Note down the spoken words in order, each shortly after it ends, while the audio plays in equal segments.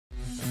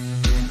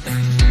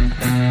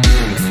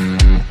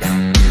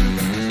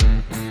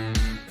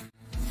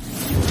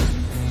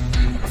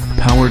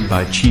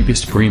by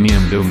cheapest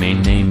premium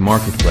domain name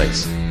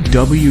marketplace,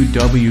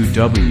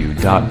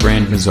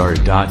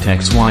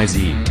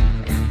 www.brandbazaar.xyz.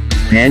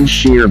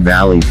 Panjshir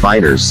Valley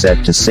fighters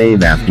set to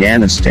save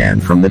Afghanistan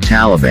from the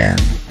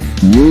Taliban.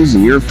 Use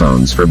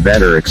earphones for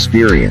better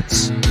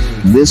experience.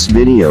 This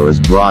video is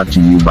brought to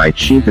you by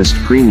cheapest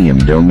premium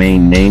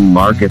domain name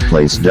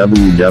marketplace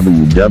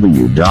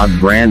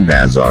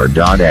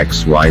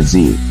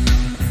www.brandbazaar.xyz.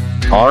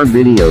 Our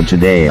video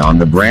today on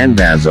the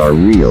BrandBazaar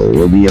Reel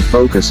will be a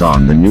focus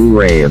on the new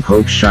ray of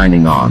hope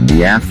shining on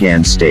the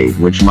Afghan state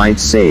which might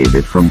save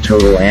it from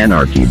total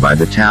anarchy by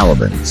the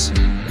Talibans.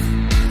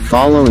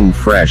 Following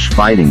fresh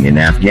fighting in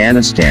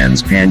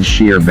Afghanistan's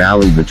Panjshir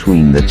Valley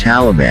between the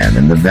Taliban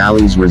and the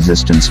valley's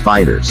resistance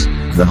fighters,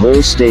 the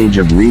whole stage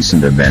of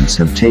recent events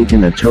have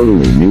taken a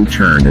totally new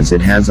turn as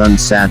it has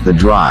unsat the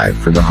drive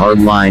for the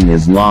hardline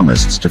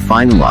Islamists to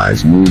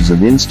finalize moves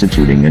of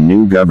instituting a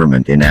new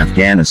government in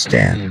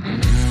Afghanistan.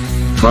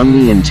 From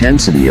the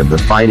intensity of the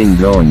fighting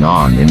going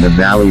on in the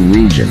valley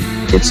region,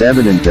 it's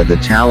evident that the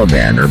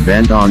Taliban are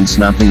bent on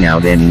snuffing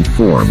out any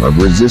form of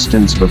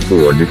resistance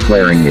before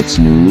declaring its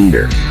new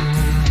leader.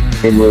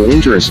 It will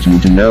interest you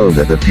to know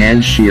that the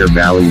Panjshir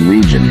Valley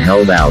region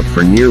held out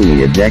for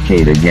nearly a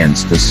decade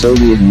against the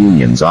Soviet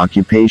Union's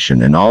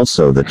occupation and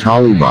also the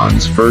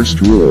Taliban's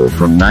first rule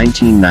from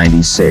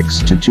 1996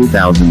 to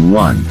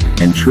 2001,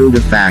 and true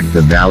to fact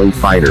the Valley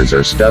fighters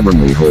are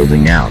stubbornly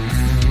holding out.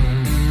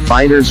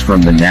 Fighters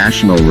from the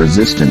National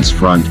Resistance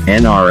Front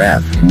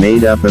 (NRF),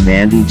 made up of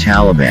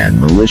anti-Taliban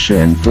militia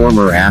and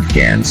former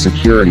Afghan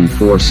security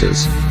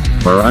forces,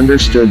 are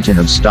understood to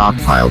have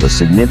stockpiled a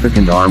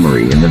significant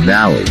armory in the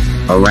valley,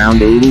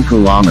 around 80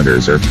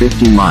 kilometers or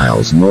 50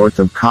 miles north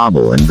of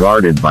Kabul and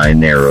guarded by a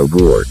narrow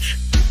gorge.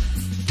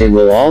 It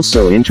will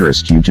also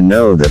interest you to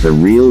know that the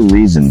real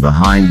reason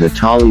behind the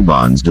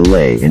Taliban's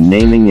delay in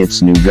naming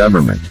its new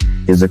government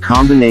is a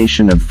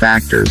combination of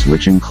factors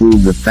which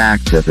include the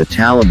fact that the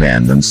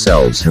Taliban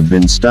themselves have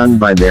been stunned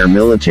by their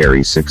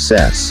military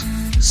success.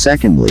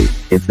 Secondly,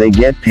 if they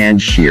get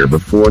Panjshir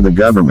before the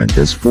government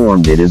is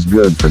formed, it is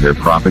good for their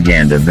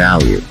propaganda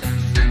value.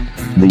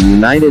 The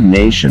United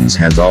Nations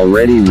has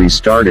already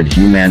restarted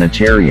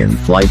humanitarian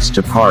flights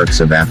to parts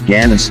of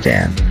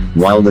Afghanistan,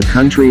 while the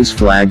country's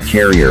flag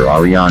carrier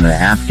Ariana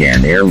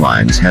Afghan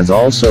Airlines has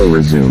also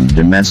resumed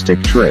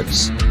domestic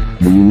trips.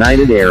 The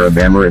United Arab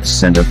Emirates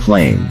sent a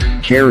plane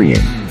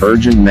carrying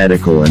urgent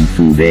medical and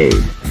food aid.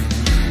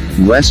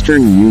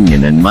 Western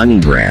Union and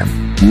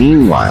MoneyGram,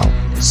 meanwhile,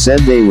 said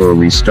they were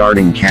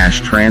restarting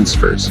cash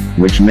transfers,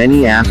 which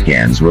many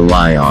Afghans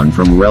rely on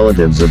from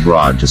relatives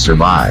abroad to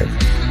survive.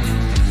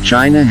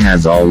 China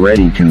has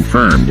already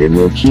confirmed it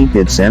will keep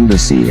its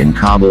embassy in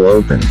Kabul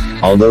open,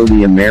 although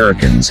the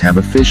Americans have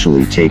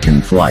officially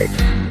taken flight.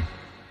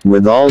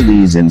 With all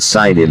these in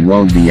sight, it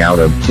won't be out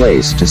of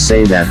place to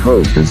say that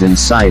hope is in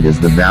sight as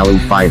the Valley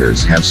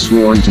fighters have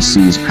sworn to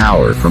seize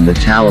power from the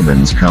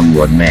Talibans come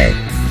what may.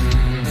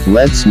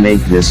 Let's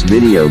make this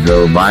video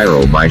go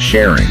viral by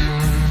sharing.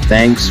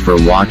 Thanks for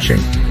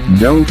watching.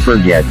 Don't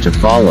forget to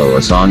follow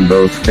us on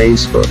both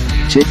Facebook,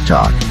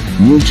 TikTok,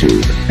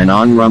 YouTube, and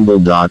on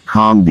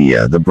rumble.com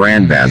via the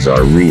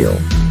BrandBazaar Reel.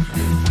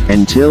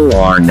 Until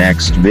our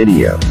next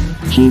video,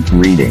 keep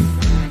reading.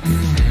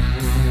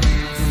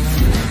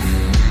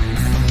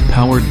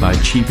 Powered by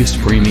cheapest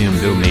premium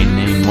domain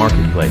name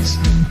marketplace,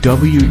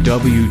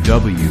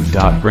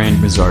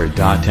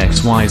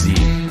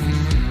 www.brandbazaar.xyz.